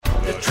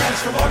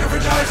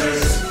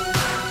Transformorphizers,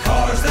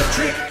 cars that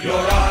trick your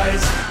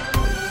eyes.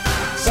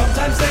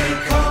 Sometimes they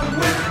come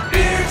with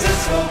beards and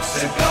smoke,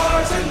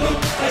 cigars and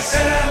look like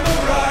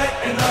samurai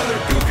and other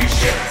goofy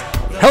shit.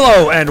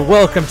 Hello and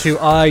welcome to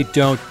I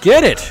Don't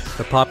Get It,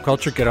 the pop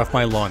culture Get Off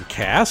My Lawn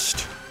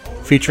cast,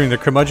 featuring the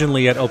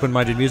curmudgeonly yet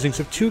open-minded musings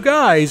of two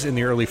guys in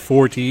the early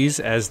 40s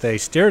as they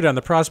stare down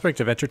the prospect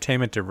of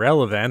entertainment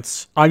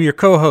irrelevance. I'm your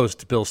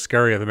co-host, Bill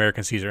Scurry of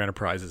American Caesar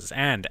Enterprises,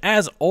 and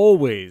as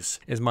always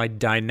is my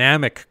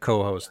dynamic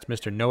co-host,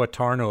 Mr. Noah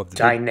Tarnow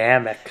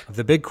of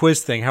the Big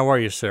Quiz Thing. How are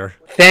you, sir?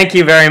 Thank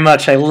you very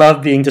much. I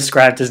love being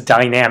described as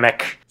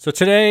dynamic. So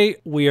today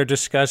we are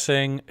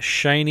discussing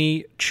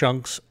shiny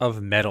chunks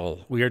of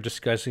metal. We are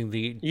discussing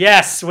the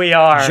Yes, we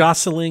are.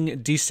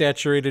 jostling,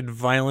 desaturated,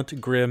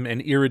 violent, grim,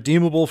 and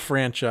irredeemable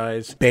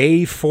franchise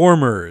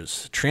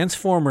Bayformers.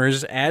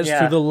 Transformers as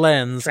through the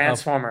lens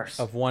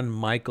of one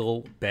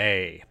Michael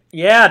Bay.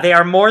 Yeah, they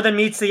are more than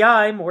meets the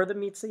eye,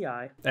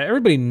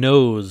 Everybody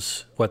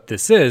knows what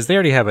this is. They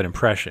already have an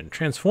impression.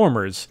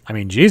 Transformers, I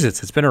mean,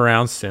 Jesus, it's been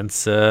around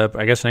since, I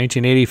guess,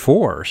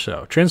 1984 or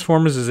so.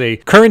 Transformers is a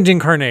current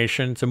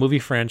incarnation. It's a movie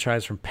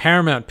franchise from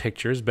Paramount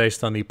Pictures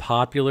based on the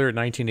popular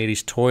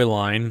 1980s toy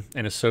line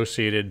and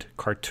associated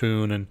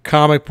cartoon and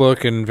comic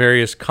book and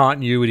various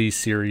continuity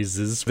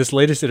series. This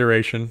latest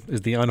iteration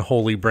is the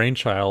unholy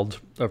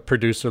brainchild of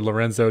producer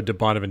Lorenzo de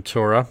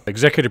Bonaventura,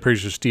 executive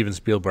producer Steven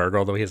Spielberg,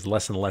 although he has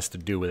less and less to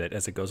do with it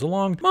as it goes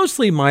along.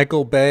 Mostly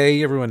Michael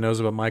Bay. Everyone knows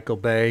about Michael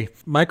Bay.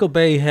 Michael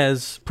Bay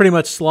has pretty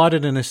much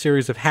slotted in a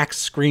series of hack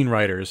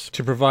screenwriters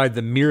to provide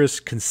the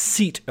merest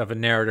conceit of a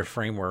narrative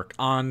framework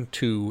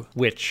onto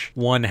which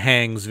one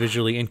hangs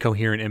visually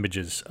incoherent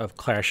images of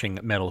clashing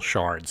metal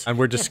shards. And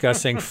we're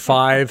discussing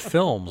 5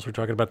 films. We're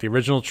talking about the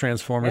original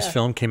Transformers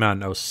film, came out in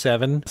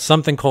 2007.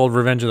 Something called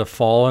Revenge of the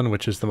Fallen,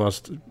 which is the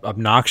most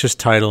obnoxious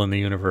title in the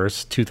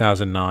universe,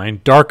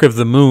 2009. Dark of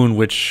the Moon,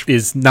 which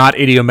is not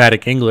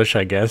idiomatic English,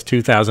 I guess,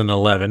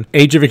 2011.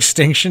 Age of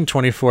Extinction,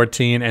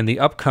 2014, and the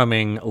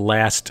upcoming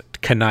Last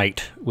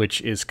Knight,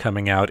 which is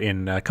coming out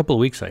in a couple of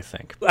weeks, I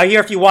think. I hear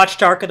if you watch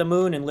Dark of the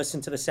Moon and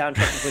listen to the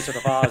soundtrack of Wizard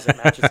of Oz, it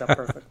matches up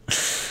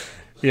perfect.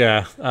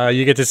 Yeah,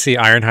 you get to see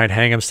Ironhide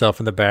hang himself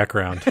in the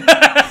background.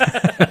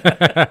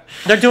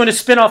 They're doing a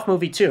spin-off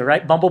movie too,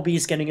 right?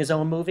 Bumblebee's getting his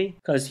own movie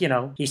because,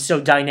 he's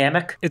so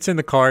dynamic. It's in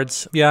the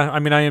cards. Yeah, I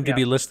mean,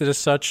 IMDb listed as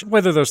such.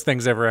 Whether those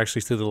things ever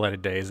actually see the light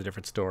of day is a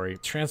different story.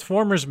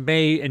 Transformers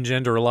may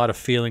engender a lot of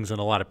feelings in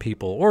a lot of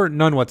people, or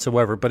none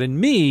whatsoever. But in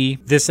me,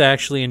 this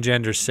actually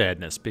engenders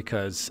sadness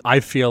because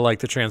I feel like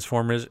the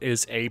Transformers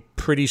is a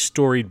pretty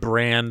storied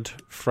brand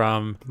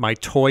from my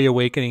toy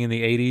awakening in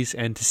the 80s,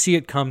 and to see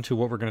it come to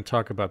what we're going to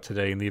talk about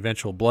today in the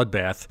eventual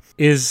bloodbath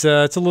is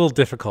it's a little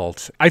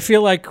difficult. I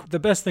feel like the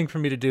best thing for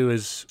me to do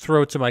is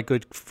throw it to my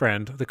good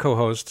friend, the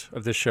co-host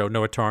of this show,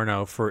 Noah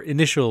Tarnow, for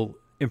initial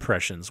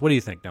impressions. What do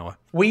you think, Noah?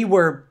 We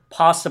were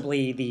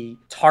possibly the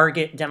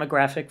target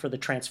demographic for the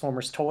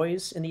Transformers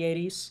toys in the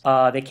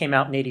 80s. They came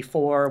out in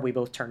 84. We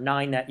both turned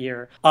 9 that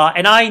year.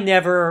 And I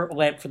never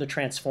went for the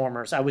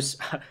Transformers. I was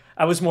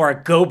more a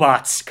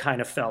GoBots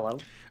kind of fellow.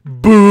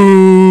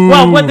 Boo!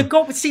 Well,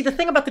 the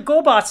thing about the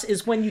GoBots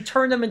is when you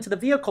turn them into the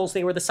vehicles,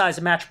 they were the size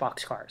of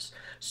Matchbox cars.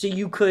 So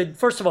you could,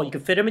 first of all, you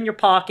could fit them in your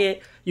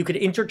pocket. You could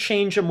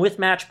interchange them with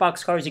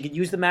Matchbox cars. You could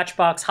use the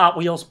Matchbox Hot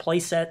Wheels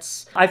play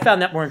sets. I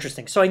found that more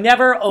interesting. So I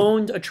never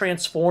owned a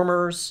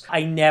Transformers.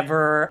 I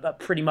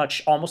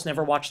almost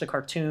never watched the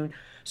cartoon.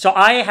 So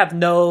I have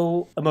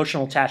no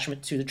emotional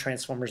attachment to the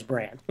Transformers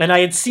brand. And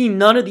I had seen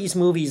none of these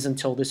movies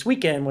until this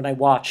weekend when I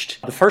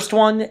watched the first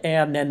one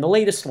and then the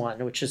latest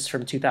one, which is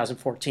from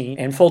 2014.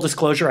 And full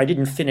disclosure, I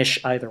didn't finish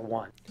either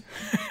one.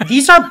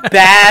 These are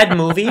bad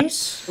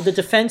movies. The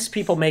defense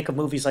people make of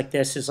movies like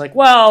this is like,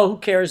 well, who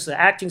cares? The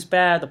acting's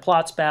bad, the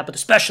plot's bad, but the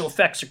special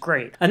effects are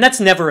great. And that's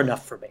never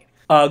enough for me.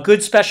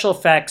 Good special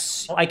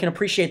effects, I can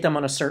appreciate them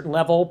on a certain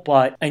level,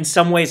 but in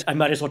some ways, I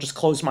might as well just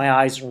close my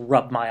eyes and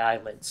rub my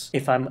eyelids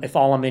if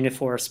all I'm in it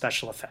for is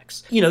special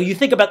effects. You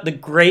think about the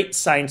great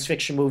science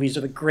fiction movies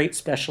or the great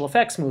special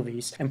effects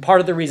movies, and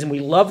part of the reason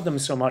we love them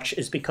so much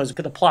is because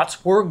the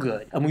plots were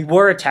good and we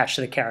were attached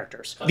to the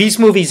characters. These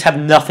movies have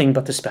nothing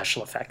but the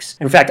special effects.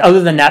 In fact,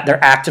 other than that,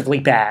 they're actively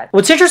bad.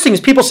 What's interesting is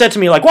people said to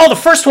me like, well, the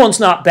first one's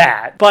not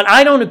bad, but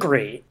I don't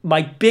agree.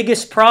 My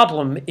biggest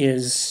problem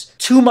is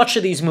too much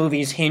of these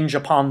movies hinge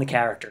upon the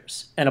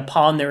characters and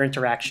upon their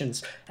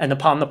interactions and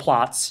upon the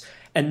plots.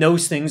 And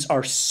those things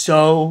are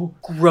so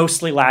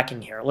grossly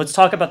lacking here. Let's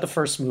talk about the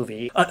first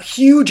movie. A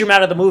huge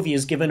amount of the movie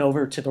is given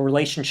over to the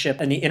relationship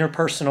and the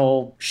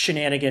interpersonal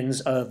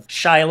shenanigans of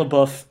Shia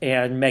LaBeouf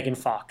and Megan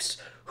Fox,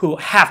 who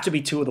have to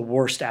be 2 of the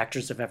worst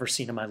actors I've ever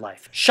seen in my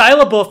life. Shia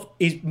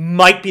LaBeouf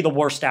might be the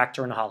worst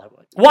actor in Hollywood.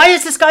 Why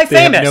is this guy famous?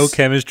 They have no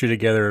chemistry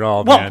together at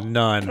all, man.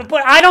 None.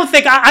 But I don't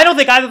think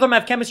either of them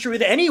have chemistry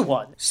with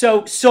anyone.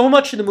 So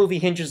much of the movie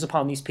hinges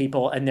upon these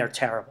people, and they're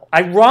terrible.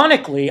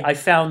 Ironically, I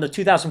found the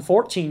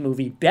 2014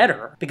 movie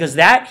better because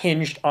that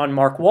hinged on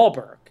Mark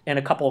Wahlberg. and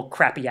a couple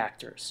crappy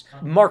actors.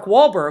 Mark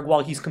Wahlberg,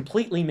 while he's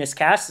completely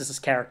miscast as this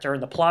character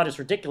and the plot is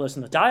ridiculous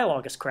and the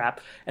dialogue is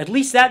crap, at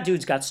least that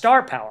dude's got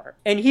star power.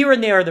 And here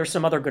and there's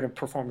some other good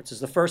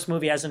performances. The first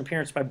movie has an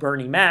appearance by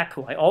Bernie Mac,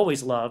 who I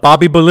always love.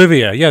 Bobby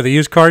Bolivia, the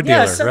used car dealer.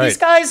 Yeah, so right. These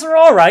guys are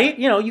all right.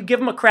 You give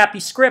them a crappy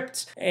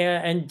script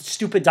and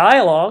stupid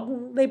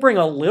dialogue, they bring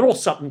a little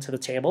something to the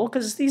table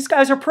because these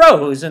guys are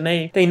pros and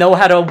they know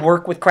how to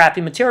work with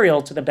crappy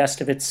material to the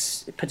best of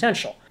its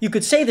potential. You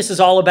could say this is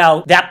all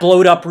about that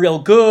blowed up real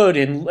good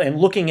and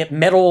looking at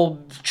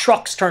metal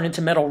trucks turn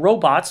into metal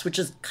robots, which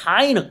is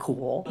kind of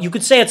cool. You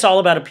could say it's all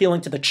about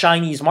appealing to the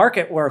Chinese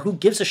market where who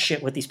gives a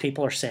shit what these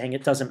people are saying?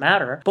 It doesn't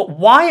matter. But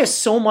why is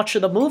so much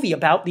of the movie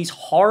about these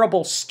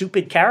horrible,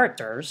 stupid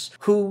characters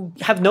who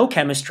have no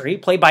chemistry,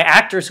 played by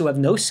actors who have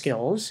no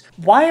skills?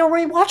 Why are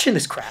we watching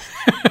this crap?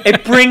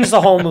 It brings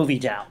the whole movie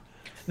down.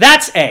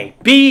 That's A.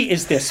 B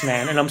is this,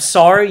 man, and I'm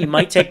sorry, you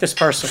might take this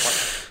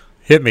personally.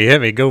 Hit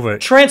me, go for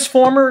it.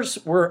 Transformers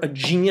were a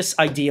genius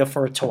idea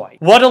for a toy.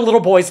 What do little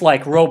boys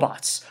like?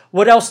 Robots.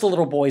 What else do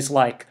little boys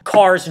like?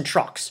 Cars and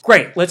trucks.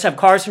 Great, let's have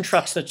cars and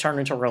trucks that turn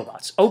into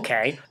robots.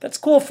 Okay, that's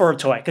cool for a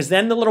toy, because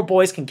then the little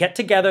boys can get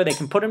together, they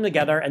can put them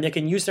together, and they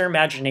can use their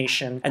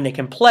imagination, and they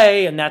can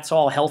play, and that's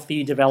all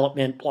healthy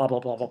development, blah, blah,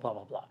 blah, blah, blah,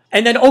 blah, blah.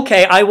 And then,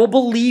 okay, I will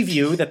believe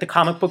you that the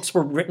comic books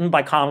were written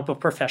by comic book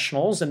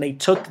professionals, and they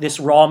took this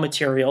raw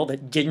material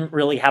that didn't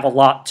really have a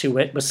lot to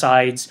it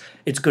besides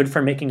it's good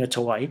for making a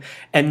toy,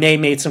 and they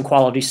made some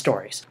quality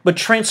stories. But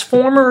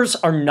Transformers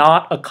are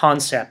not a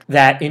concept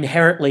that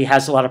inherently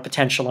has a lot of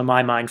potential in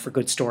my mind for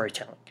good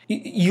storytelling.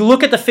 You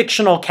look at the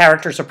fictional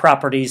characters or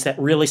properties that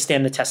really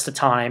stand the test of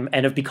time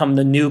and have become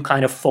the new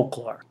kind of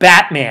folklore.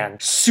 Batman,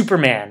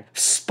 Superman,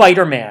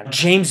 Spider-Man,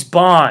 James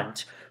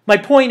Bond. My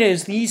point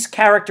is, these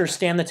characters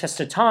stand the test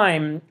of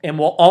time and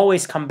will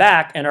always come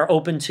back and are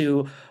open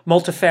to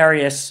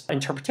multifarious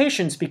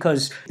interpretations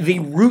because the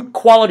root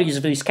qualities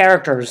of these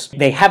characters,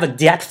 they have a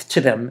depth to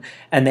them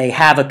and they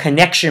have a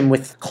connection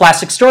with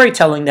classic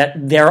storytelling that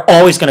they're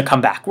always going to come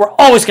back. We're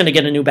always going to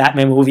get a new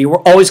Batman movie.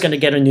 We're always going to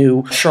get a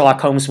new Sherlock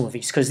Holmes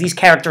movies because these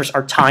characters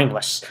are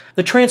timeless.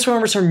 The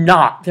Transformers are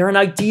not. They're an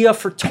idea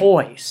for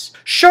toys.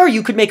 Sure,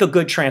 you could make a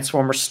good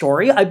Transformers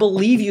story. I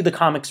believe you the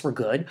comics were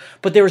good,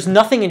 but there is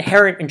nothing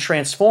inherent in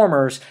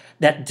Transformers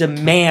that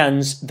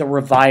demands the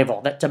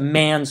revival, that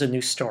demands a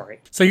new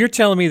story. So you're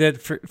telling me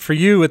that for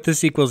you, what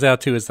this equals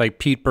out to is like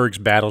Pete Berg's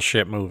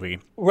Battleship movie.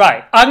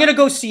 Right. I'm going to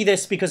go see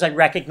this because I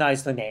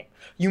recognize the name.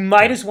 You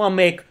might as well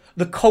make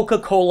the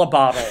Coca-Cola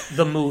bottle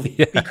the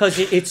movie because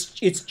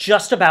it's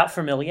just about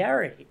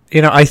familiarity.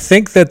 I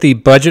think that the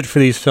budget for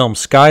these films,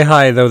 sky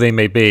high though they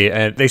may be,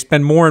 and they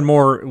spend more and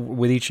more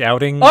with each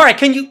outing. All right,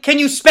 can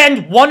you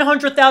spend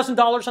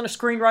 $100,000 on a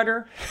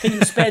screenwriter? Can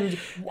you spend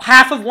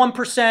half of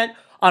 1%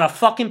 on a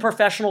fucking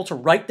professional to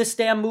write this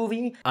damn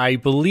movie? I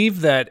believe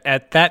that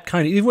at that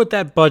kind of, even with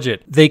that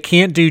budget, they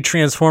can't do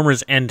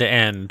Transformers end to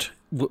end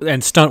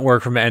and stunt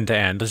work from end to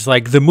end. It's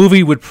like the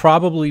movie would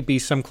probably be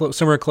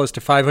somewhere close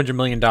to $500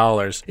 million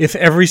if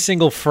every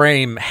single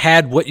frame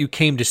had what you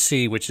came to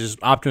see, which is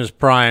Optimus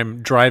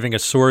Prime driving a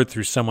sword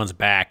through someone's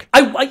back.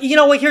 You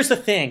know what? Here's the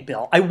thing,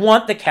 Bill. I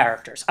want the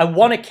characters. I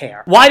want to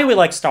care. Why do we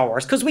like Star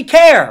Wars? Because we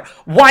care.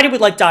 Why do we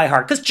like Die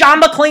Hard? Because John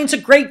McClane's a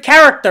great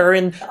character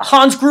and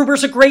Hans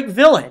Gruber's a great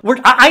villain.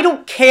 I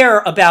don't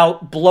care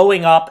about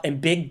blowing up and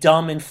big,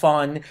 dumb, and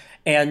fun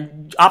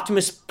and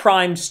Optimus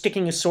Prime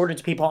sticking his sword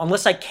into people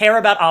unless I care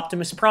about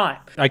Optimus Prime.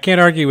 I can't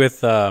argue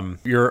with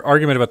your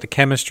argument about the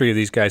chemistry of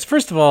these guys.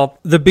 First of all,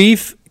 the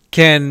beef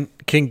can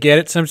get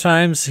it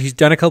sometimes. He's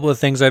done a couple of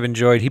things I've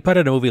enjoyed. He put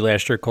out a movie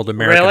last year called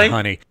American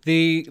Honey.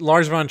 The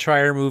Lars von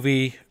Trier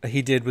movie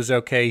he did was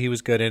okay. He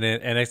was good in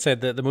it. And I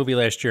said that the movie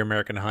last year,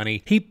 American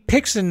Honey, he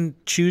picks and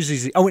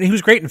chooses. Oh, and he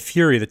was great in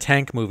Fury, the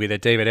tank movie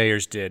that David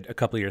Ayers did a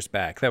couple of years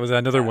back. That was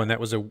another one that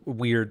was a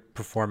weird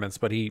performance,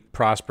 but he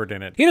prospered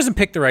in it. He doesn't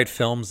pick the right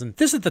films. And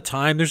this at the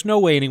time, there's no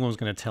way anyone was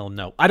going to tell him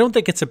no. I don't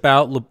think it's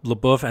about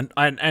LaBeouf.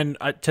 And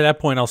to that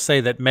point, I'll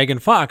say that Megan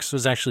Fox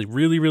was actually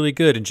really, really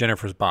good in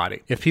Jennifer's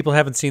Body. If people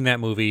haven't seen that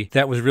movie,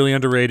 that was really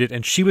underrated,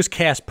 and she was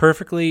cast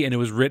perfectly, and it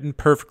was written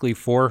perfectly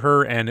for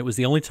her, and it was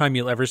the only time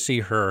you'll ever see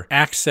her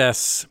access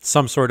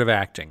some sort of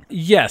acting.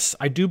 Yes,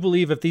 I do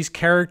believe if these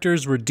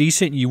characters were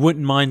decent, you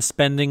wouldn't mind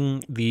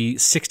spending the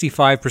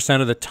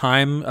 65% of the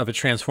time of a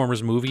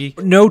Transformers movie.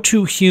 No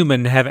two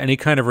human have any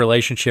kind of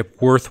relationship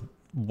worth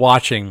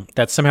watching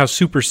that somehow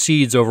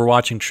supersedes over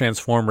watching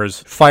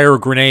Transformers fire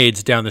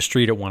grenades down the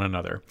street at one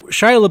another.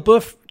 Shia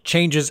LaBeouf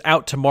changes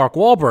out to Mark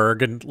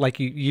Wahlberg, and like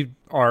you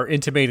are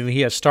intimating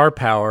he has star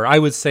power, I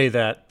would say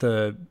that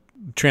the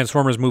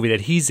Transformers movie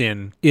that he's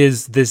in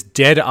is this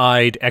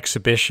dead-eyed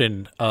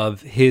exhibition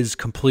of his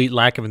complete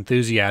lack of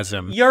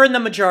enthusiasm. You're in the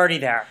majority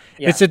there.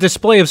 Yeah. It's a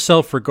display of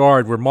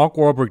self-regard where Mark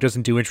Wahlberg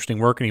doesn't do interesting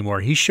work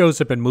anymore. He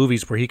shows up in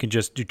movies where he can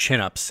just do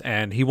chin-ups,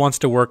 and he wants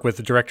to work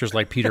with directors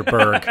like Peter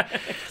Berg.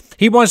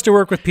 He wants to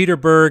work with Peter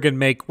Berg and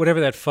make whatever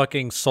that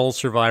fucking Soul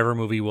Survivor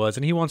movie was,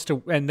 and he wants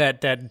to, and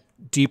that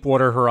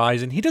Deepwater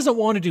Horizon. He doesn't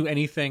want to do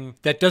anything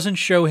that doesn't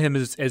show him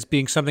as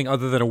being something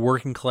other than a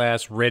working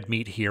class red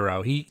meat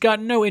hero. He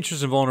got no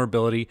interest in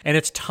vulnerability, and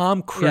it's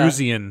Tom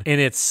Cruisian in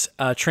its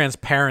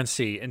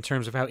transparency in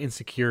terms of how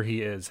insecure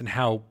he is and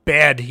how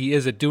bad he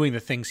is at doing the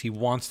things he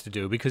wants to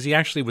do, because he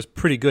actually was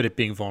pretty good at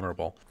being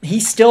vulnerable. He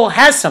still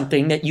has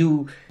something that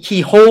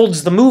he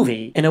holds the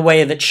movie in a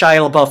way that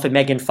Shia LaBeouf and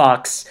Megan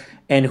Fox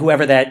and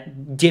whoever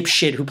that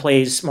dipshit who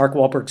plays Mark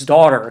Wahlberg's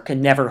daughter can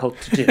never hope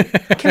to do.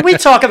 Can we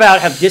talk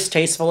about how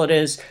distasteful it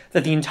is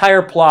that the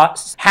entire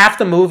plot, half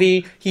the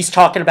movie, he's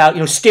talking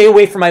about, stay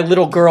away from my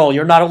little girl.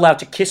 You're not allowed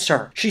to kiss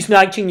her. She's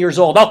 19 years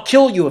old. I'll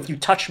kill you if you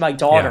touch my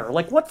daughter. Yeah.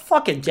 Like, what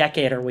fucking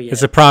decade are we in?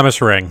 It's a promise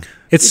ring.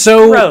 It's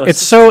gross.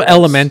 so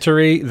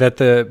elementary that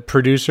the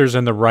producers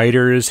and the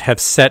writers have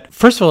set.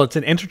 First of all, it's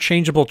an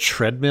interchangeable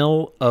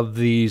treadmill of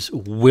these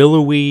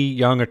willowy,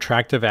 young,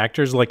 attractive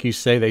actors. Like you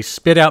say, they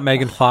spit out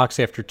Megan Fox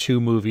after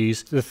 2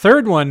 movies. The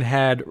third one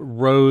had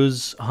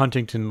Rose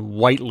Huntington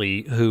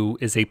Whiteley, who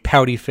is a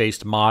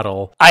pouty-faced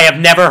model. I have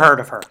never heard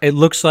of her. It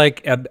looks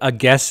like a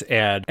Guess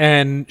ad.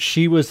 And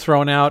she was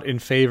thrown out in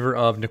favor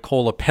of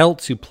Nicola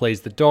Peltz, who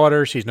plays the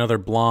daughter. She's another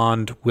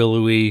blonde,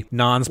 willowy,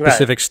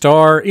 non-specific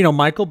star.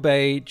 Michael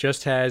Bay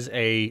just has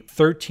a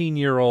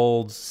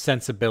 13-year-old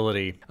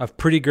sensibility of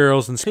pretty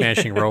girls and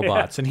smashing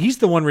robots. And he's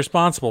the one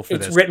responsible for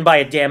this. It's written by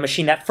a damn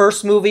machine. That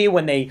first movie,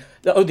 when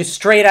the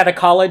straight out of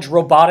college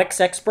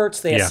robotics experts,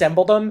 they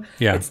assembled them.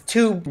 Yeah. It's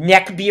 2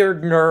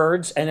 neckbeard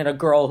nerds and then a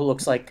girl who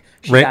looks like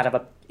she's out of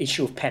a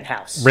issue of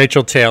Penthouse.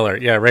 Rachel Taylor.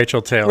 Yeah,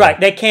 Rachel Taylor. Right.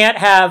 They can't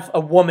have a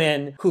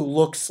woman who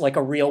looks like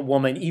a real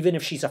woman, even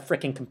if she's a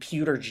freaking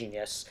computer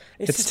genius.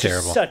 It's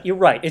terrible. You're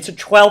right. It's a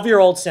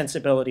 12-year-old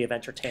sensibility of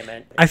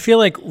entertainment. I feel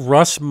like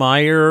Russ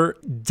Meyer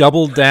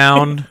doubled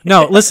down.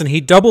 No, listen, he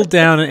doubled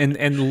down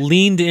and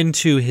leaned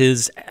into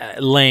his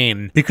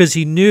lane because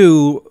he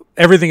knew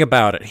everything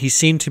about it. He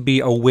seemed to be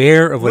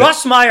aware of what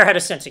Russ Meyer had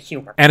a sense of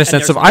humor. And a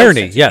sense of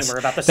irony, yes.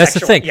 That's the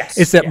thing. Yes,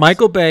 is that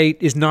Michael Bay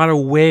is not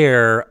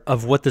aware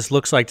of what this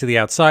looks like to the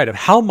outside, of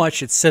how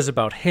much it says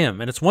about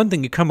him. And it's one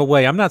thing you come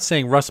away, I'm not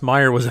saying Russ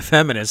Meyer was a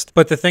feminist,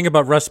 but the thing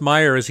about Russ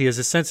Meyer is he has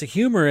a sense of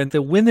humor, and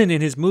the women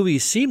in his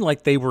movies seem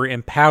like they were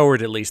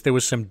empowered, at least. There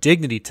was some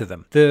dignity to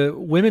them. The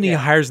women he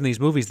hires in these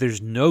movies,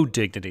 there's no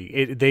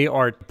dignity. They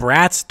are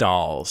Bratz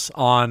dolls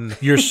on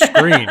your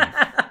screen.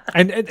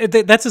 And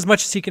that's as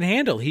much as he can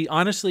handle. He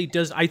honestly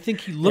does. I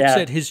think he looks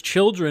at his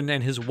children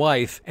and his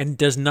wife and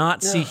does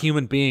not see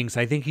human beings.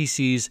 I think he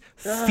sees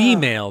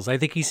females. I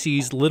think he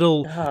sees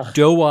little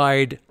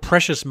doe-eyed,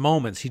 precious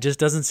moments. He just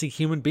doesn't see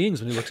human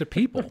beings when he looks at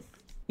people.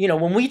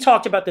 When we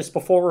talked about this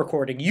before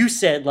recording, you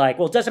said,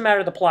 it doesn't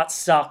matter, the plots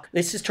suck.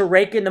 This is to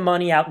rake in the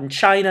money out in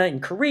China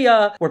and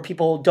Korea, where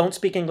people don't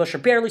speak English or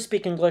barely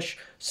speak English,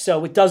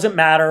 so it doesn't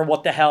matter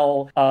what the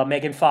hell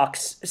Megan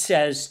Fox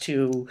says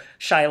to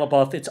Shia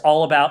LaBeouf. It's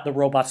all about the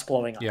robots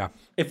blowing up. Yeah.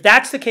 If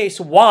that's the case,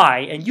 why,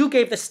 and you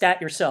gave the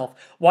stat yourself,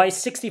 why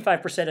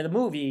 65% of the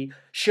movie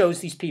shows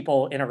these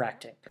people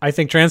interacting? I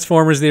think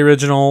Transformers, the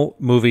original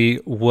movie,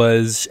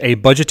 was a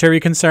budgetary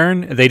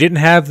concern. They didn't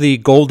have the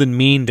golden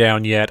mean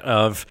down yet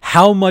of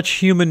how much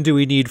human do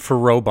we need for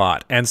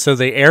robot. And so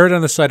they erred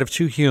on the side of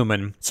too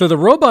human. So the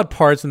robot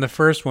parts in the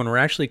first one were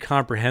actually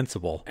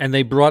comprehensible. And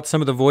they brought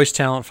some of the voice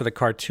talent for the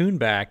cartoon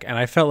back. And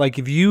I felt like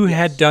if you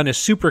had done a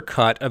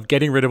supercut of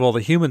getting rid of all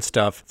the human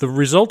stuff, the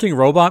resulting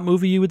robot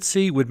movie you would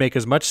see would make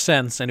as much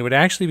sense, and it would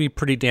actually be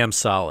pretty damn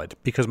solid,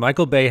 because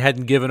Michael Bay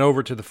hadn't given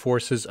over to the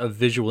forces of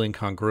visual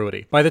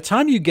incongruity. By the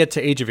time you get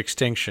to Age of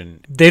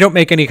Extinction, they don't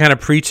make any kind of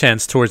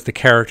pretense towards the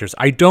characters.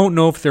 I don't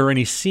know if there are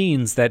any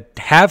scenes that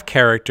have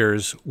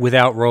characters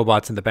without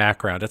robots in the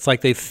background. It's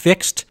like they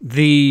fixed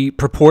the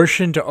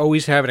proportion to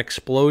always have an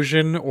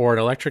explosion or an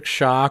electric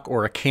shock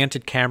or a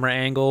canted camera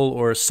angle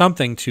or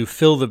something to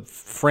fill the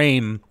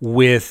frame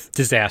with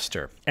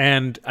disaster.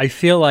 And I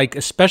feel like,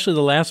 especially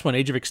the last one,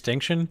 Age of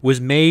Extinction, was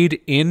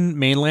made in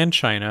mainland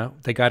China.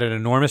 They got an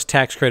enormous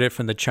tax credit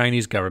from the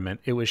Chinese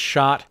government. It was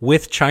shot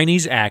with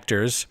Chinese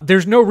actors.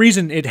 There's no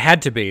reason it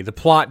had to be. The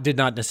plot did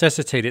not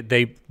necessitate it.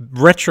 They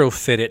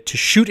retrofit it to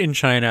shoot in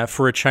China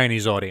for a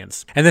Chinese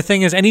audience. And the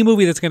thing is, any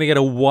movie that's going to get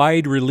a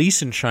wide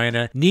release in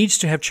China needs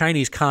to have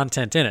Chinese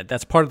content in it.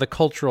 That's part of the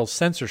cultural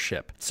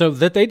censorship. So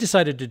that they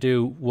decided to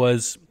do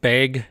was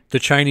beg the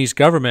Chinese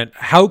government,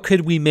 how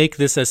could we make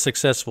this as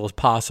successful as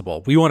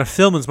possible? We want to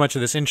film as much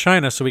of this in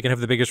China so we can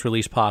have the biggest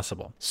release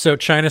possible. So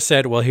China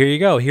said, well, here you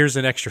go. Here's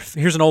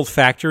an old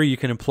factory. You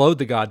can implode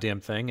the goddamn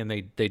thing. And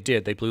they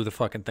did. They blew the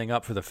fucking thing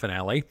up for the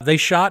finale. They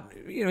shot,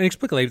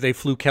 inexplicably, they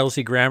flew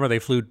Kelsey Grammer. They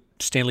flew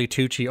Stanley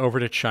Tucci over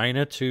to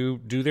China to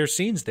do their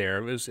scenes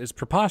there. It's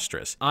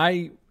preposterous.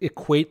 I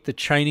equate the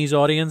Chinese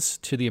audience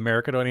to the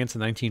American audience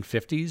in the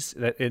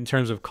 1950s in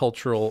terms of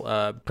cultural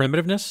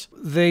primitiveness.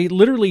 They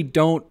literally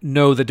don't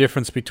know the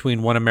difference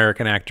between one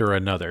American actor or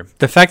another.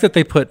 The fact that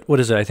they put,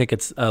 I think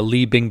it's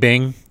Li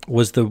Bingbing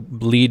was the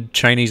lead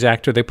Chinese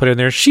actor they put in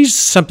there. She's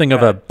something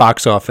of a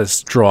box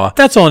office draw.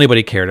 That's all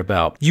anybody cared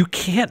about. You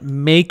can't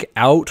make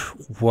out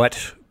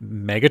what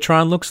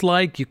Megatron looks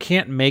like. You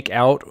can't make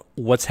out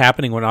what's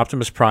happening when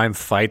Optimus Prime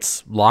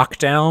fights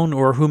Lockdown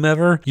or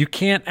whomever. You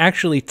can't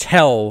actually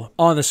tell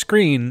on the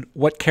screen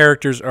what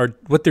characters are,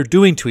 what they're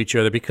doing to each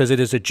other, because it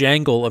is a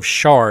jangle of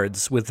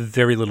shards with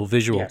very little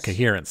visual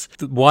coherence.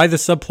 Why the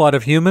subplot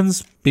of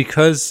Humans?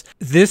 Because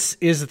this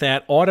is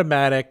that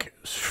automatic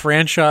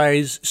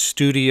franchise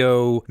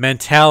studio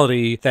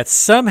mentality that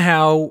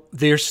somehow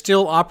they're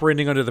still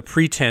operating under the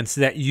pretense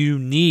that you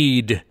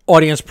need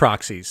audience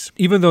proxies.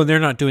 Even though they're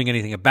not doing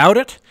anything about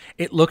it,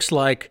 it looks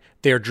like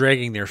they're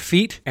dragging their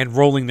feet and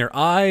rolling their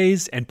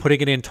eyes and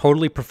putting it in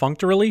totally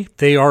perfunctorily.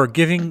 They are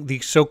giving the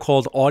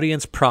so-called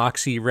audience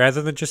proxy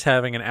rather than just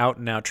having an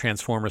out-and-out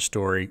Transformer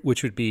story,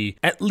 which would be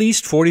at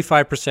least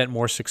 45%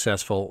 more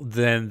successful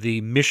than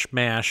the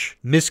mishmash,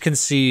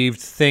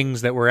 misconceived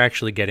things that we're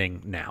actually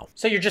getting now.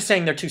 So you're just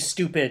saying they're too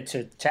stupid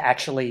to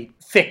actually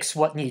fix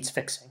what needs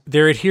fixing.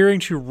 They're adhering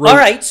to All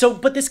right,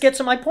 but this gets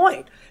to my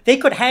point. They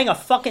could hang a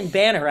fucking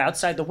banner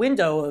outside the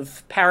window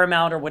of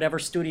Paramount or whatever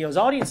studio's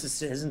audience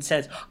this is and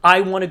says, I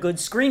want a good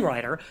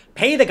screenwriter,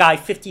 pay the guy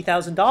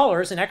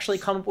 $50,000 and actually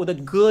come up with a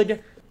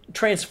good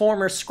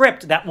Transformer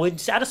script that would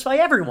satisfy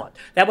everyone,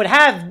 that would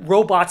have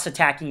robots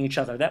attacking each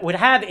other, that would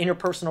have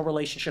interpersonal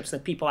relationships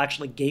that people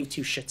actually gave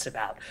two shits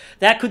about,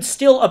 that could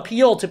still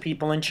appeal to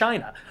people in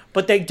China.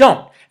 But they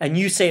don't. And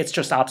you say it's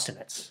just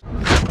obstinates.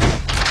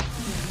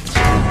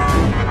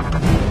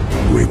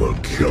 We will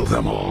kill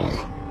them all.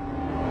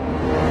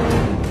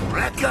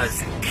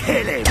 Wreckers,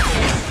 kill him!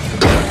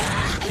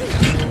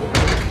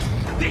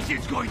 This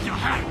is going to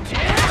hurt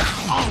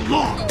a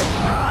lot!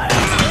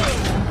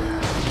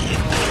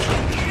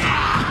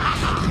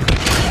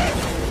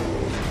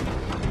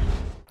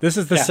 This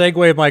is the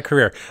segue of my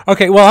career.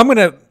 Okay, well, I'm going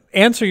to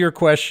answer your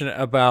question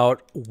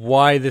about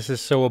why this is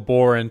so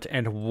abhorrent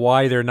and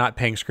why they're not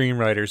paying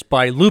screenwriters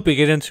by looping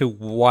it into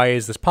why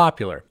is this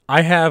popular.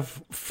 I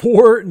have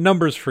 4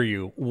 numbers for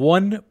you,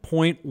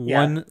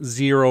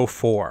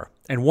 1.104,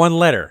 and one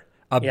letter,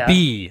 a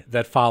B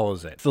that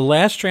follows it. The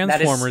last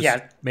Transformers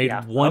made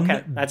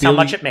 $1 That's how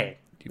much it made.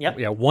 Yep.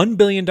 Yeah, $1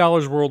 billion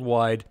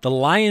worldwide. The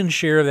lion's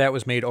share of that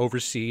was made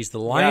overseas. The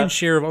lion's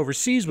share of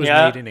overseas was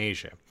made in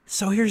Asia.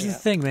 So here's the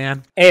thing,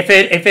 man. If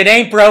it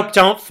ain't broke,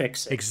 don't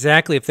fix it.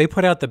 Exactly. If they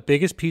put out the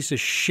biggest piece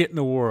of shit in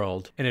the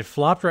world and it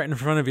flopped right in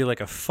front of you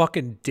like a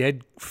fucking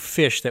dead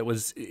fish that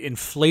was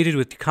inflated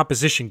with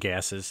decomposition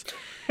gases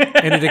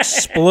and it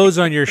explodes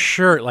on your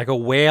shirt like a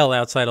whale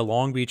outside of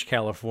Long Beach,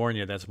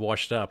 California that's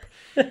washed up.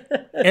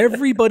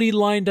 Everybody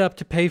lined up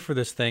to pay for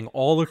this thing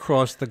all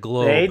across the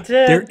globe. They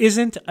did. There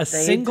isn't a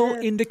single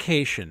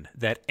indication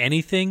that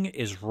anything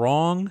is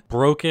wrong,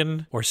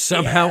 broken, or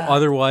somehow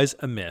otherwise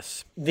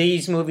amiss.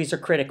 These movies are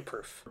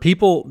critic-proof.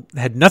 People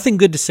had nothing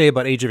good to say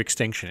about Age of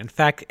Extinction. In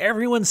fact,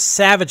 everyone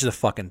savaged the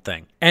fucking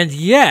thing. And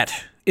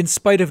yet, in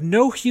spite of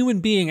no human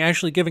being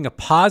actually giving a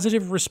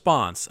positive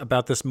response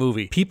about this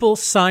movie, people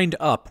signed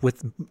up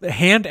with a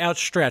hand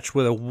outstretched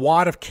with a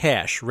wad of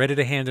cash ready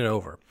to hand it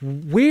over.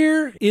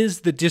 Where is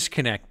the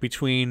disconnect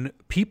between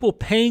people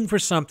paying for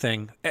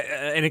something,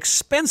 an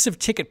expensive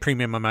ticket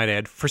premium, I might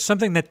add, for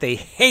something that they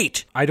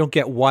hate? I don't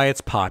get why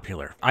it's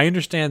popular. I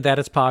understand that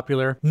it's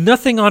popular.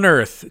 Nothing on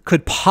earth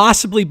could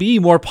possibly be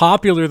more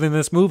popular than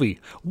this movie.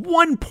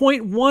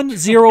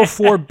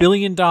 $1.104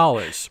 billion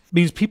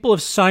means people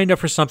have signed up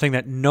for something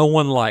that no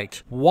one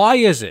liked. Why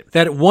is it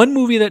that one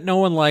movie that no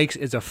one likes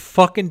is a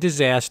fucking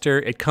disaster,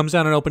 it comes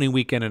out on opening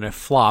weekend and it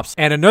flops,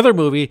 and another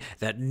movie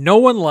that no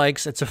one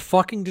likes, it's a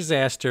fucking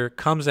disaster,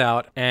 comes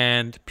out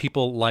and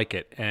people like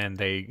it and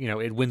they,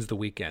 it wins the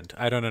weekend?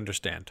 I don't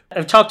understand.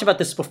 I've talked about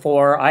this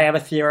before. I have a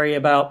theory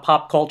about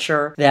pop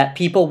culture that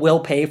people will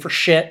pay for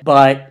shit,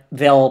 but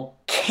they'll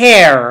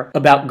care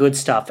about good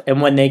stuff. And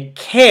when they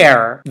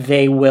care,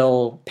 they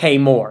will pay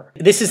more.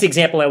 This is the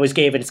example I always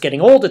gave, and it's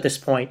getting old at this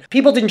point.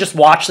 People didn't just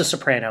watch The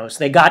Sopranos.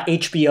 They got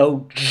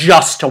HBO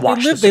just to watch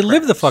The Sopranos. They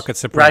live the fucking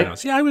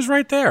Sopranos. Right? Yeah, I was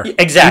right there.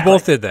 Exactly. We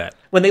both did that.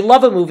 When they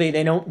love a movie,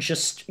 they don't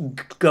just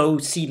go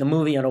see the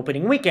movie on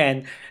opening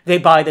weekend. They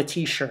buy the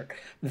t-shirt.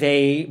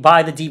 They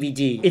buy the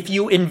DVD. If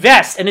you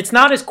invest, and it's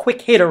not as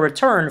quick hit a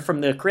return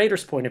from the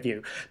creator's point of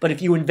view, but if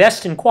you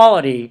invest in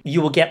quality, you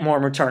will get more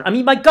in return. I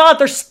mean, my God,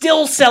 they're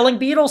still selling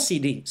Beatles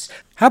CDs.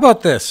 How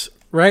about this?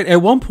 Right?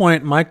 At one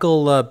point,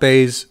 Michael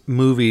Bay's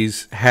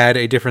movies had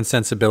a different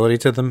sensibility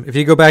to them. If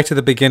you go back to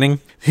the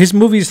beginning, his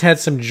movies had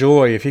some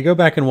joy. If you go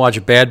back and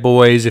watch Bad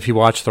Boys, if you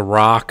watch The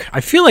Rock,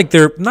 I feel like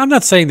I'm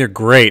not saying they're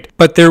great,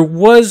 but there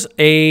was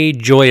a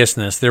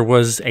joyousness. There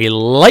was a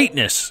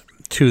lightness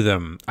to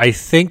them. I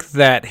think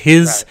that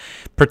his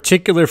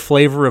particular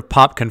flavor of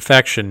pop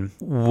confection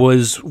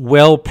was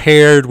well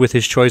paired with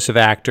his choice of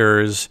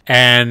actors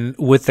and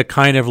with the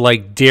kind of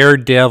like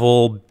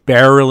daredevil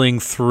barreling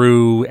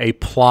through a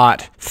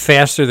plot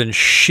faster than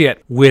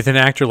shit with an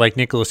actor like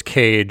Nicolas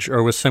Cage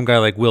or with some guy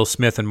like Will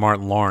Smith and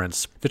Martin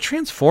Lawrence. The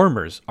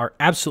Transformers are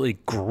absolutely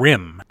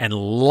grim and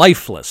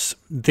lifeless.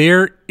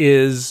 There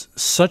is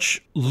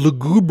such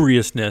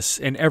lugubriousness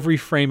in every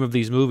frame of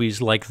these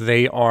movies, like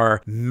they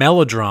are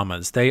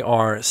melodramas. They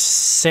are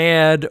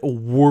sad,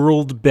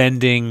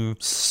 world-bending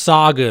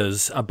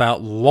sagas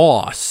about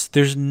loss.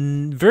 There's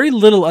very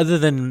little other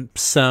than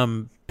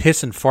some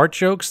piss and fart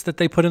jokes that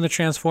they put in the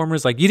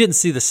Transformers. Like, you didn't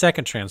see the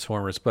second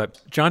Transformers, but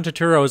John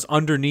Turturro is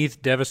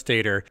underneath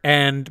Devastator,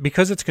 and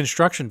because it's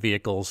construction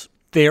vehicles,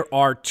 there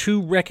are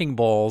 2 wrecking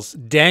balls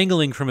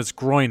dangling from its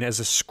groin as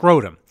a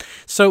scrotum.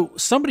 So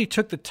somebody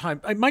took the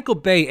time. Michael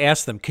Bay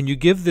asked them, can you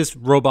give this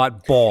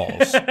robot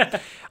balls?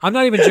 I'm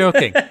not even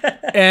joking.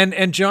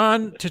 And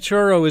John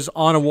Turturro is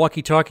on a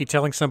walkie-talkie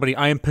telling somebody,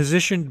 I am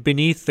positioned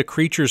beneath the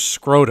creature's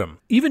scrotum.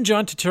 Even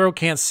John Turturro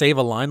can't save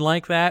a line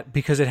like that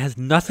because it has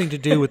nothing to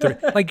do with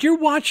the... Like, you're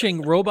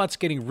watching robots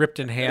getting ripped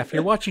in half.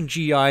 You're watching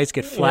GIs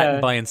get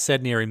flattened by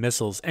incendiary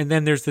missiles. And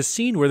then there's the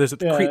scene where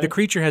the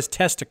creature has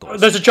testicles.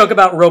 There's a joke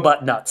about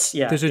robot nuts.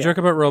 Yeah, there's a joke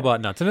about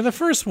robot nuts. And in the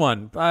first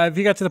one, if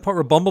you got to the part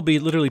where Bumblebee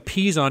literally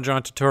pees on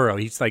John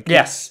Turturro, he's like...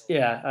 Yes,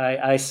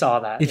 I saw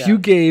that. If you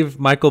gave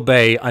Michael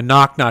Bay a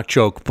knock-knock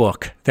joke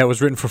book that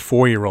was written for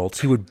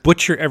 4-year-olds, he would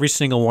butcher every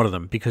single one of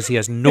them because he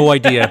has no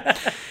idea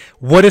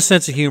what a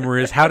sense of humor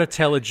is, how to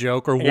tell a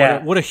joke, or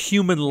what a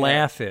human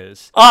laugh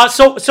is.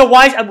 So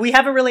why... We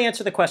haven't really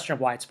answered the question of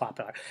why it's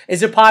popular.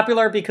 Is it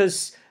popular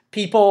because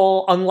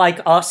people,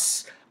 unlike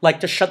us, like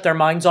to shut their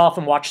minds off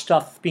and watch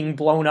stuff being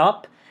blown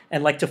up?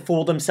 And like to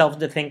fool themselves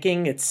into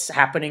thinking it's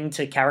happening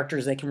to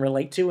characters they can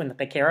relate to and that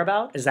they care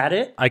about? Is that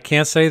it? I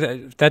can't say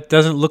that. That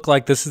doesn't look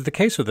like this is the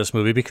case with this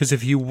movie, because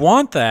if you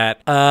want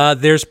that,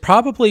 there's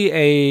probably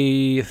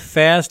a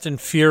Fast and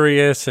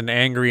Furious and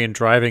Angry and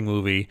Driving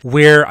movie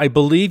where I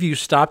believe you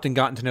stopped and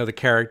gotten to know the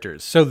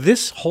characters. So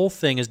this whole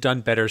thing is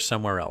done better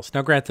somewhere else.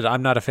 Now, granted,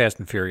 I'm not a Fast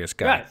and Furious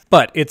guy,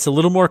 but it's a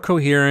little more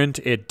coherent.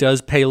 It does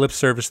pay lip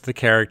service to the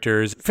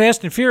characters.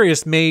 Fast and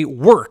Furious may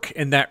work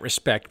in that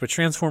respect, but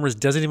Transformers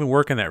doesn't even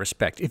work in that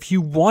respect. If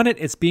you want it,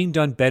 it's being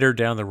done better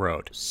down the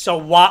road. So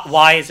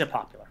why is it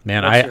popular?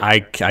 Man, I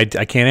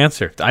can't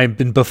answer. I've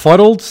been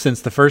befuddled since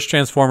the first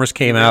Transformers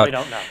came out.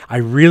 Don't know. I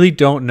really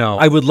don't know.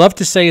 I would love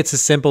to say it's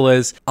as simple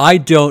as I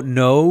don't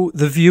know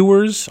the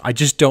viewers. I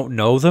just don't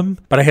know them.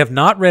 But I have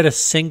not read a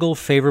single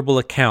favorable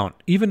account,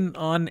 even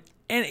on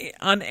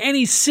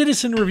any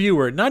citizen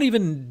reviewer, not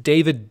even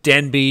David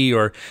Denby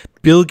or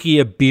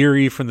Bilgi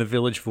Abiri from The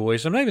Village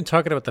Voice. I'm not even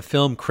talking about the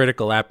film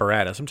critical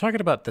apparatus. I'm talking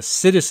about the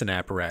citizen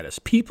apparatus.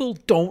 People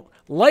don't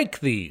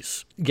like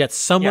these, yet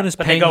someone is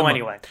paying them. But they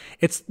go anyway.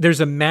 There's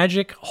a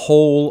magic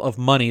hole of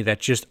money that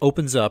just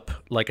opens up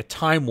like a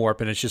time warp,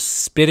 and it's just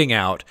spitting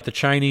out the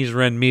Chinese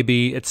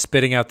renminbi, it's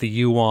spitting out the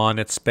yuan,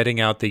 it's spitting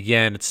out the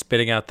yen, it's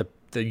spitting out the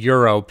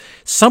euro.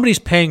 Somebody's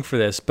paying for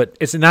this, but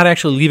it's not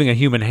actually leaving a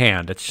human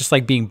hand. It's just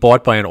like being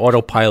bought by an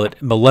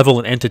autopilot,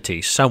 malevolent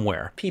entity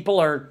somewhere. People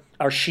are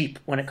sheep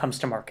when it comes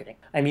to marketing.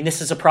 I mean,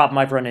 this is a problem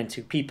I've run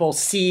into. People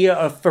see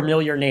a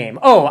familiar name.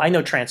 Oh, I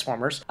know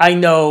Transformers. I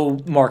know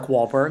Mark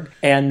Wahlberg,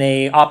 and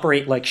they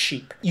operate like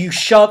sheep. You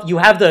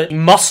have the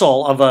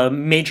muscle of a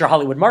major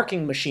Hollywood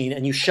marketing machine,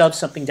 and you shove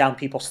something down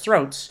people's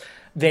throats.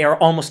 They are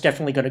almost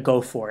definitely going to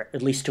go for it,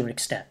 at least to an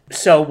extent.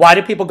 So why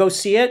do people go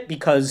see it?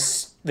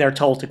 Because they're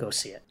told to go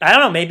see it. I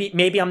don't know,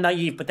 maybe I'm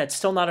naive, but that's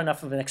still not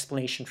enough of an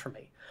explanation for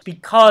me.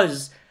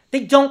 Because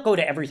they don't go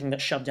to everything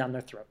that's shoved down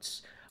their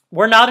throats.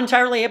 We're not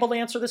entirely able to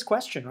answer this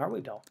question, are we,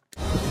 Bill?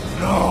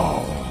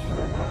 No.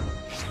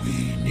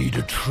 We need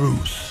a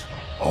truce.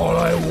 All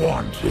I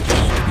want is to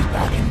be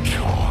back in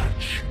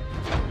charge.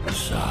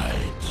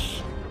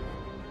 Besides,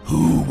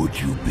 who would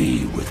you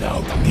be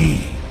without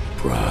me,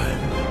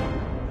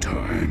 Prime?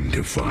 Time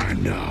to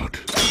find out.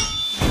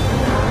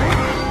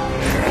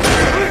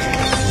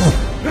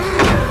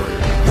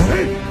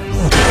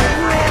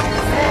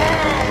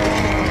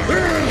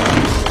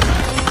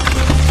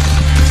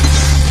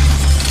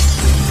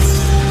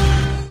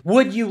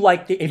 Would you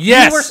like to?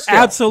 Yes, you were still,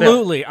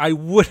 absolutely. Bill, I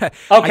would.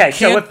 Okay,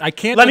 I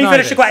can't. Let me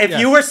finish the question. Yes.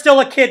 If you were still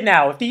a kid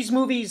now, if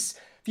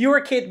you were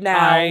a kid now,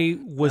 I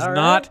was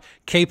not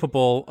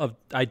capable of.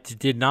 I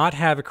did not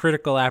have a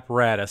critical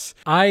apparatus.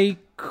 I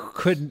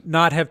could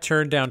not have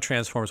turned down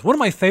Transformers. One of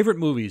my favorite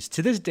movies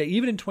to this day,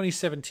 even in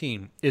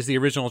 2017, is the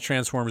original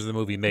Transformers, the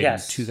movie made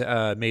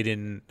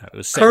in. It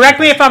was correct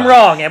me if I'm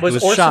wrong. It was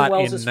Orson shot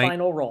Welles'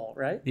 final role,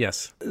 right?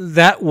 Yes,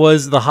 that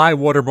was the high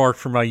watermark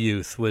for my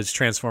youth. Was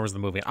Transformers the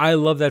movie? I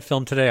love that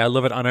film today. I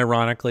love it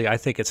unironically. I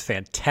think it's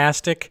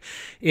fantastic.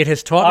 It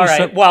has taught me. All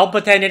right. Well,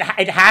 but then it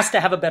has to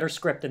have a better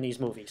script than these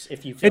movies.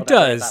 If you feel it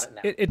does,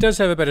 about it, now. It does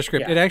have a better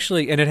script. Yeah. It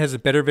actually, and it has a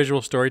better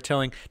visual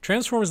storytelling.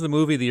 Transformers the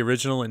movie, the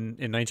original in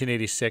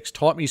 1986.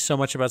 Taught me so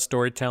much about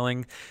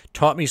storytelling,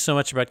 taught me so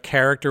much about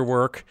character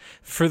work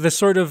for the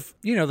sort of,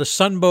 the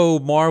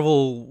Sunbow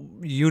Marvel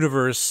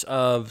universe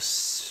of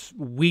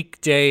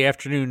weekday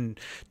afternoon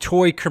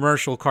toy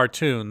commercial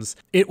cartoons,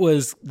 it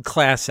was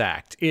class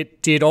act.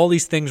 It did all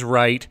these things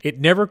right. It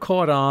never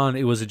caught on.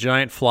 It was a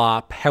giant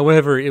flop.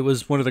 However, it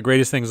was one of the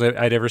greatest things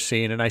I'd ever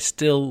seen, and I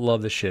still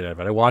love the shit out of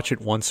it. I watch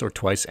it once or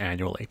twice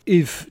annually.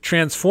 If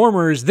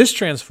this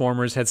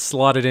Transformers had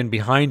slotted in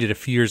behind it a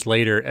few years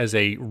later as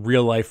a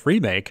real-life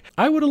remake,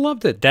 I would have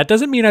loved it. That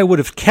doesn't mean I would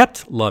have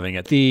kept loving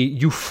it. The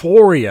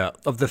euphoria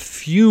of the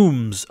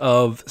fumes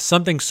of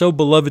something so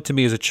beloved to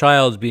me as a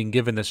child being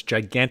given this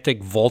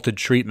gigantic vaulted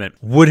treatment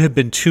would have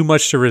been too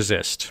much to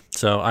resist.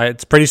 So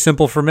it's pretty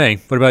simple for me.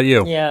 What about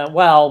you? Yeah,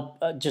 well,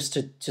 just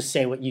to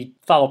say what you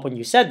follow up when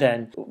you said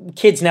then,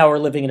 kids now are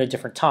living in a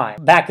different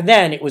time. Back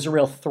then, it was a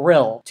real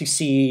thrill to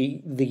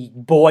see the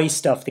boy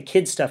stuff, the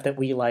kid stuff that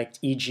we liked,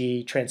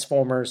 e.g.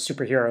 Transformers,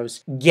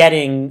 superheroes,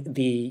 getting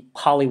the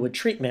Hollywood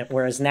treatment,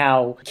 whereas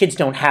now kids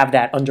don't have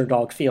that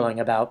underdog feeling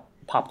about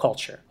pop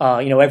culture.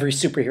 Every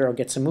superhero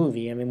gets a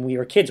movie. I mean, when we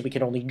were kids, we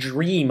could only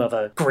dream of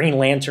a Green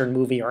Lantern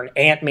movie or an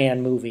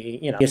Ant-Man movie.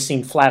 It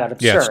seemed flat out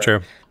absurd. Yeah, it's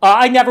true.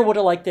 I never would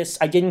have liked this.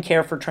 I didn't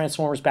care for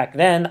Transformers back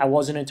then. I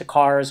wasn't into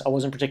cars. I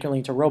wasn't particularly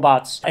into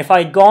robots. If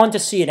I had gone to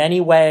see it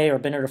anyway, or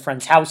been at a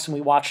friend's house and we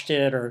watched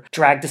it, or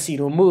dragged to see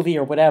to a movie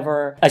or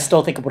whatever, I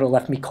still think it would have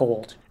left me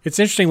cold. It's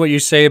interesting what you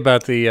say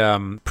about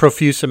the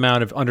profuse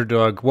amount of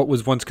what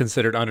was once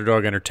considered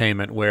underdog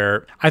entertainment,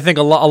 where I think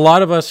a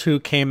lot of us who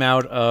came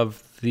out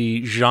of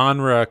the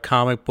genre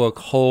comic book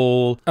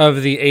whole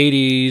of the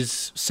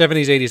 80s,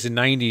 70s, 80s, and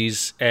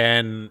 90s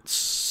and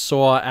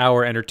saw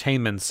our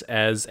entertainments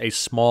as a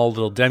small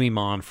little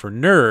demi-monde for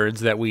nerds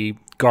that we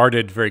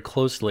guarded very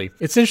closely.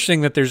 It's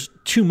interesting that there's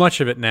too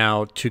much of it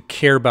now to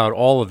care about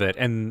all of it,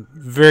 and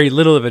very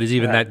little of it is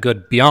even that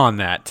good beyond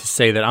that to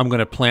say that I'm going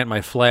to plant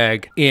my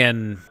flag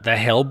in the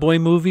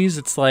Hellboy movies.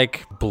 It's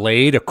like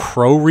Blade, a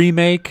Crow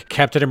remake,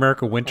 Captain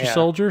America Winter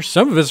Soldier.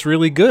 Some of it's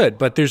really good,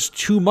 but there's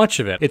too much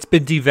of it. It's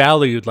been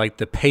devalued like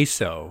the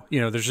peso.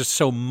 There's just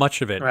so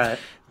much of it. Right.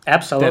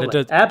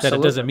 Absolutely. That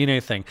it doesn't mean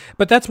anything.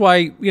 But that's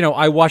why,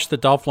 I watched the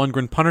Dolph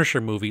Lundgren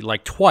Punisher movie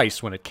like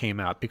twice when it came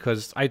out,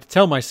 because I had to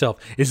tell myself,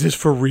 is this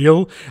for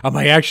real? Am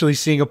I actually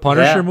seeing a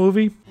Punisher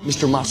movie?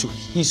 Mr.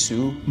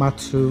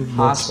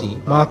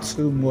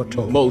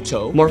 Matsumoto.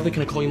 Moto. Martha,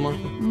 can I call you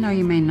Martha? No,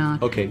 you may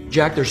not. Okay,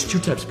 Jack, there's two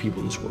types of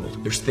people in this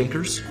world. There's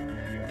thinkers,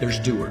 there's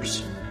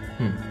doers.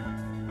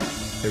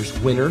 There's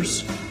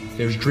winners,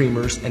 there's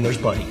dreamers, and there's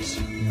buddies.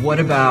 What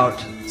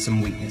about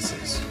some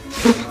weaknesses?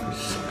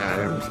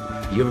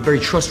 You have a very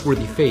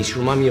trustworthy face. You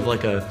remind me of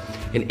like an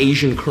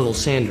Asian Colonel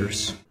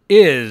Sanders.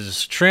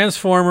 Is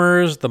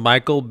Transformers the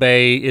Michael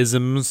Bay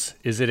isms?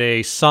 Is it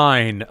a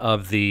sign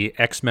of the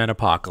X-Men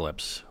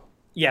apocalypse?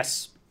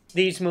 Yes.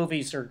 These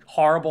movies are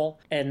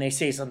horrible, and they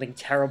say something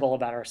terrible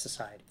about our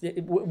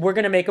society. We're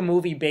going to make a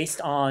movie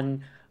based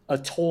on a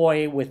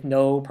toy with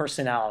no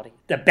personality.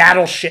 The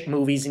Battleship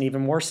movie's an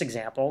even worse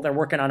example. They're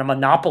working on a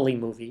Monopoly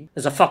movie.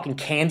 There's a fucking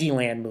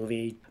Candyland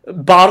movie.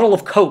 Bottle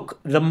of Coke,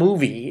 the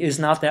movie, is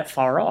not that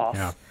far off.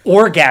 Yeah.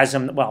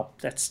 Orgasm, well,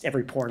 that's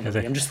every porn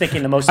movie. I'm just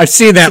thinking the most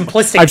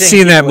simplistic I've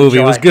seen that movie.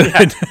 Enjoy. It was good.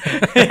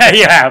 Yeah,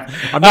 you have.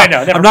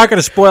 I'm not going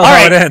to spoil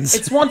how it ends.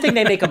 It's one thing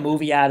they make a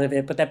movie out of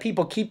it, but that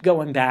people keep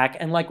going back.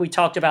 And like we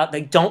talked about,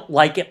 they don't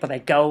like it, but they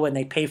go and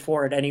they pay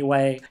for it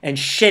anyway. And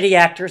shitty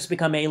actors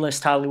become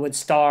A-list Hollywood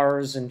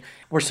stars. And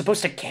we're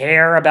supposed to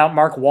care about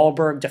Mark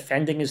Wahlberg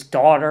defending his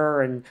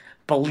daughter and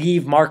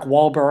believe Mark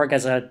Wahlberg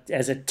as a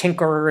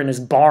tinkerer in his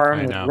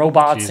barn with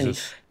robots.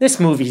 Jesus. And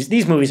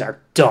these movies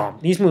are dumb.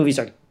 These movies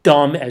are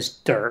dumb as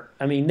dirt.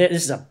 I mean,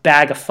 this is a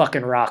bag of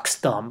fucking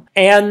rocks dumb.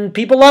 And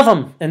people love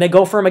them, and they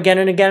go for them again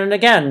and again and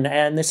again.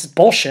 And this is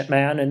bullshit,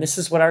 man. And this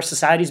is what our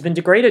society's been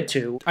degraded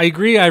to. I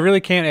agree. I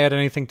really can't add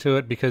anything to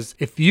it, because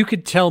if you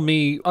could tell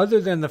me, other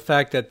than the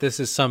fact that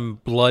this is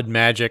some blood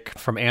magic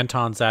from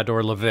Anton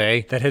Zador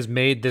LaVey that has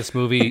made this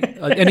movie,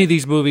 any of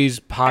these movies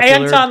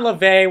popular. Anton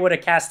LaVey would have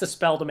cast a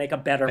spell to make a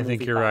better movie. I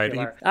think you're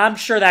popular. Right. I'm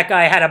sure that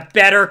guy had a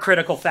better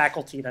critical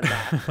faculty than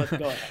that. But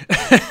go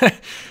ahead.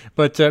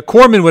 But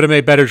Corman would have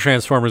made better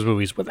Transformers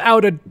movies.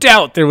 Without a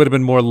doubt, there would have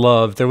been more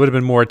love. There would have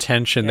been more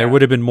attention. There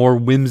would have been more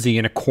whimsy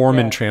in a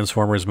Corman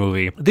Transformers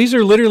movie. These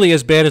are literally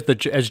as bad as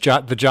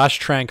the Josh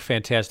Trank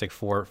Fantastic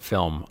Four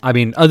film. I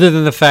mean, other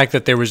than the fact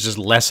that there was just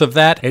less of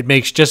that, it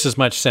makes just as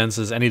much sense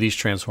as any of these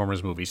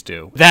Transformers movies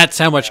do. That's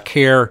how much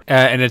care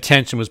and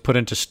attention was put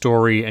into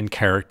story and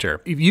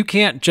character. If you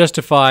can't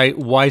justify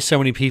why so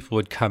many people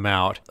would come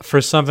out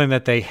for something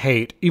that they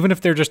hate, even if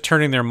they're just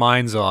turning their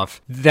minds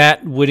off,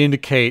 that would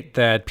indicate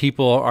that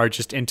people are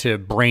just into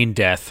brain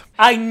death.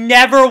 I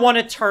never want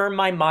to turn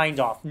my mind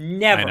off.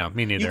 Never. I know,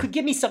 me neither. You could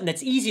give me something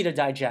that's easy to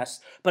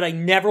digest, but I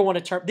never want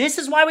to turn... This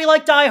is why we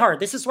like Die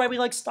Hard. This is why we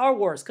like Star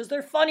Wars, because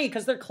they're funny,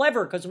 because they're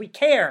clever, because we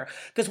care,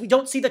 because we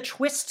don't see the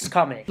twists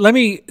coming. Let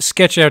me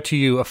sketch out to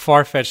you a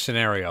far-fetched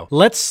scenario.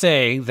 Let's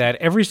say that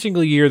every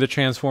single year the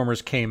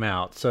Transformers came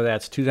out, so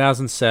that's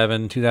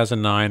 2007,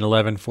 2009,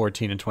 11,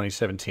 14, and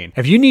 2017.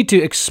 If you need to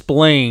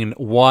explain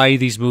why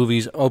these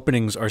movies'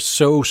 openings are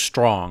so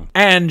strong,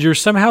 and you're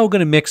somehow going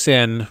to mix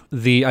in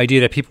the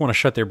idea that people want to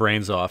shut their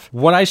brains off,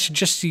 what I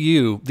suggest to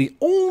you, the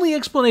only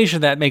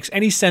explanation that makes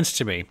any sense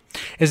to me,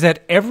 is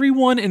that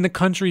everyone in the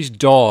country's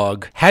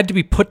dog had to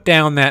be put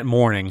down that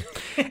morning,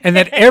 and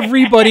that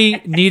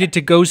everybody needed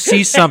to go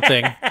see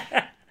something.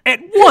 At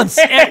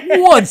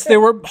once, there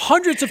were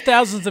hundreds of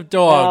thousands of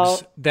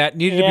dogs that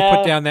needed to be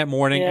put down that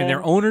morning, and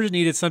their owners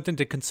needed something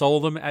to console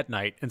them at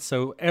night. And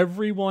so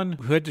everyone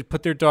who had to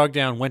put their dog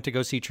down went to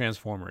go see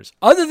Transformers.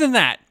 Other than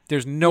that,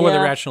 there's no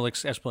other rational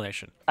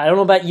explanation. I don't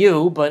know about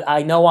you, but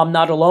I know I'm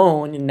not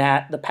alone in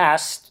that the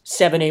past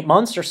 7-8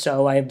 months or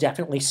so, I have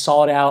definitely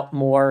sought out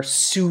more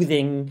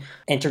soothing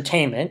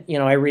entertainment. You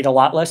know, I read a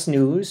lot less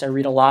news. I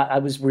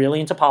was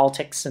really into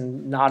politics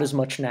and not as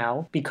much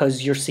now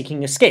because you're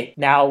seeking escape.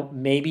 Now,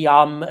 maybe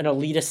I'm an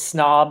elitist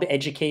snob,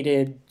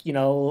 educated,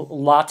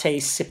 latte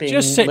sipping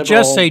just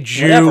liberal, say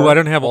Jew. Whatever, I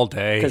don't have all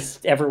day. Because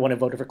everyone who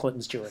voted for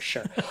Clinton's Jewish,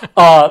 sure.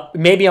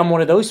 Maybe I'm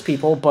one of those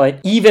people, but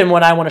even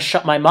when I want to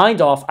shut my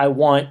mind off, I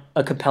want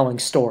a compelling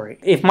story.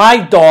 If my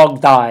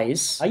dog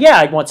dies,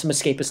 I'd want some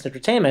escapist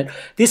entertainment.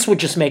 This would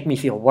just make me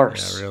feel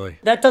worse. Yeah, really.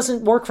 That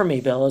doesn't work for me,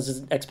 Bill, as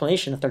an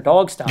explanation if their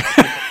dogs die.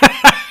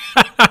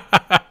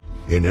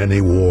 In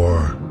any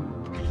war,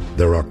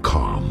 there are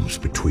calms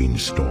between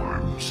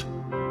storms.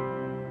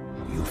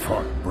 You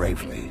fought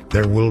bravely.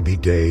 There will be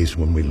days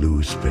when we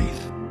lose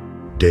faith,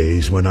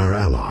 days when our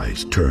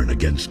allies turn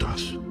against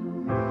us.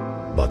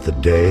 But the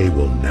day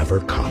will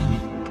never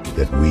come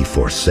that we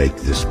forsake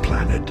this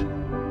planet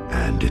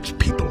and its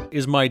people.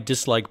 Is my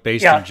dislike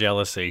based on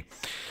jealousy?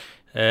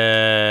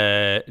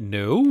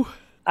 No.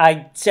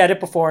 I said it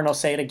before and I'll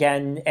say it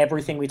again.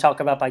 Everything we talk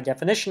about by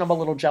definition, I'm a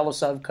little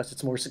jealous of because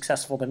it's more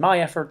successful than my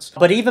efforts.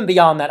 But even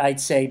beyond that, I'd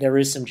say there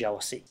is some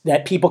jealousy.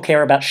 That people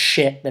care about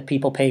shit, that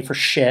people pay for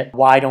shit.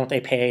 Why don't they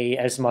pay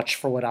as much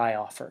for what I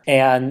offer?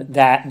 And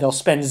that they'll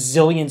spend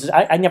zillions.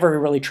 I never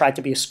really tried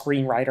to be a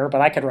screenwriter, but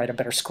I could write a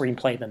better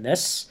screenplay than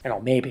this.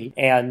 Maybe.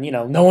 And,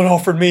 no one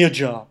offered me a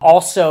job.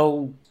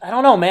 Also, I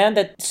don't know, man,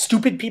 that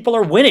stupid people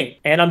are winning.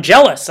 And I'm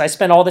jealous. I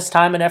spent all this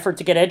time and effort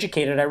to get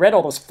educated. I read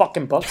all those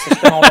fucking books. I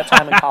spent all that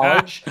time in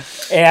college.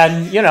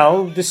 And,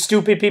 the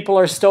stupid people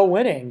are still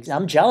winning.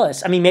 I'm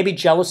jealous. I mean, maybe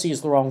jealousy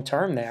is the wrong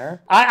term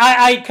there.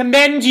 I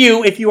commend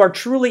you if you are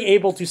truly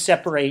able to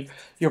separate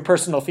your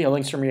personal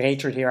feelings from your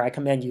hatred here. I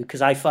commend you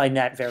because I find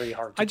that very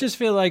hard to do. Just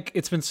feel like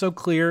it's been so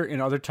clear in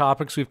other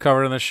topics we've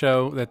covered on the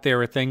show that there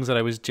were things that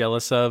I was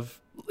jealous of.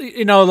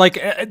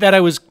 That I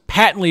was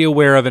patently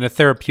aware of in a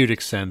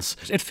therapeutic sense.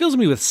 It fills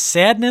me with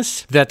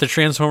sadness that the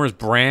Transformers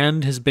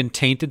brand has been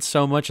tainted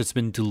so much, it's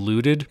been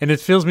diluted. And it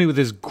fills me with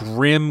this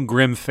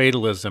grim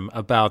fatalism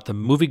about the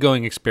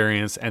movie-going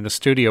experience and the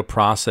studio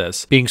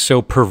process being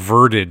so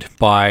perverted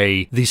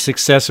by the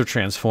success of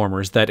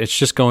Transformers that it's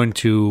just going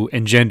to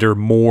engender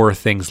more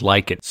things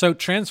like it. So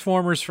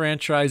Transformers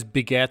franchise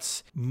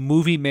begets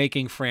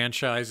movie-making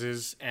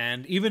franchises,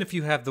 and even if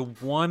you have the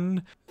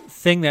one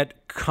thing that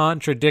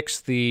contradicts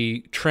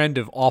the trend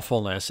of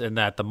awfulness in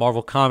that the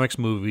Marvel Comics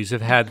movies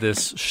have had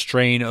this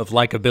strain of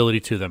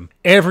likability to them,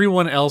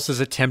 everyone else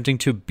is attempting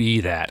to be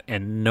that,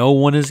 and no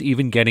one is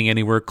even getting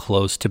anywhere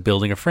close to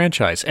building a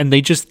franchise. And they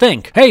just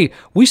think, hey,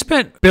 we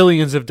spent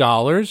billions of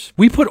dollars,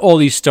 we put all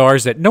these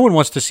stars that no one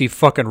wants to see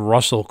fucking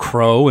Russell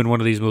Crowe in one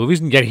of these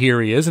movies, and yet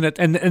here he is,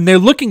 and they're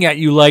looking at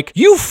you like,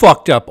 you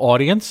fucked up,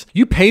 audience,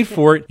 you paid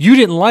for it, you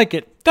didn't like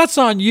it. That's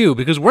on you,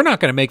 because we're not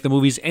going to make the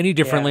movies any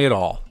differently at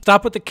all.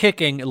 Stop with the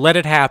kicking, let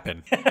it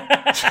happen.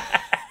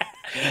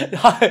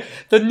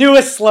 The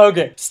newest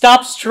slogan,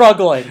 stop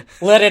struggling,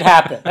 let it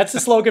happen. That's the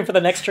slogan for the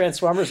next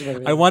Transformers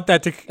movie. I want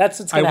that to... That's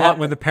what's going to happen.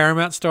 When the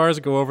Paramount stars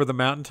go over the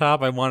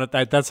mountaintop, I want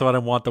it. That's what I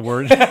want the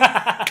word.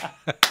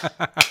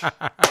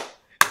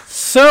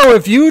 So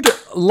if you'd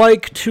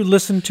like to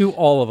listen to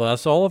all of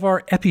us, all of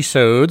our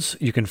episodes,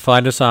 you can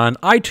find us on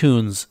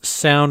iTunes,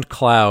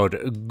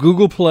 SoundCloud,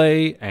 Google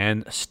Play,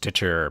 and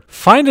Stitcher.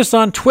 Find us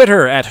on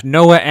Twitter at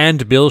Noah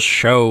and Bill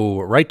Show.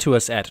 Write to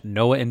us at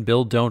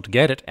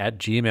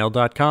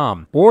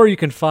noahandbilldon'tgetit@gmail.com. Or you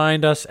can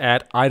find us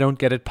at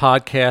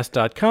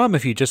idon'tgetitpodcast.com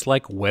if you just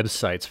like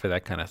websites for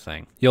that kind of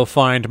thing. You'll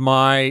find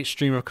my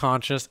stream of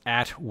conscious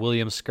at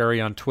William Scurry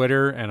on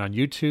Twitter, and on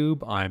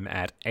YouTube, I'm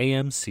at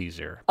AM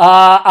Caesar.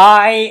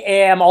 I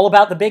am all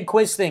about the Big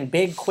Quiz Thing,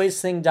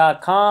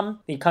 bigquizthing.com,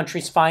 the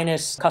country's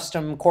finest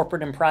custom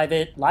corporate and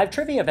private live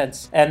trivia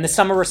events. And this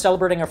summer we're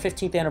celebrating our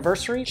 15th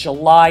anniversary,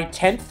 July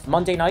 10th,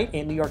 Monday night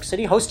in New York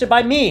City, hosted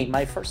by me,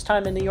 my first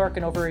time in New York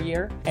in over a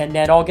year. And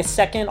then August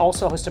 2nd,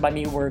 also hosted by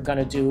me, we're going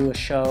to do a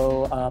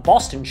show,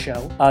 Boston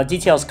show.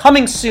 Details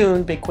coming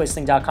soon,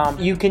 bigquizthing.com.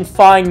 You can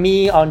find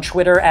me on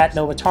Twitter at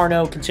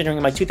Novatarno,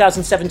 continuing my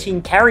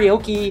 2017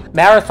 karaoke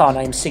marathon.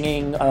 I'm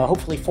singing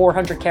hopefully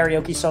 400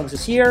 karaoke songs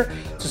this year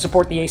to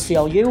support the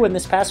ACLU, and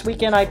this past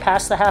weekend I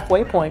passed the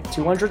halfway point,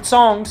 200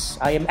 songs.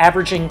 I am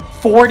averaging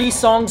 40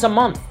 songs a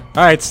month.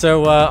 All right,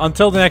 so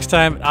until the next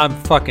time, I'm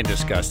fucking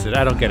disgusted.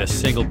 I don't get a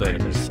single bit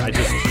of this.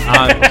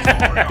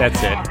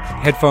 That's it.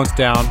 Headphones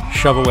down,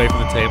 shove away from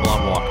the table,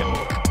 I'm walking.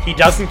 He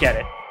doesn't get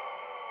it.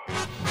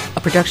 A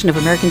production of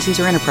American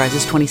Caesar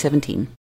Enterprises 2017.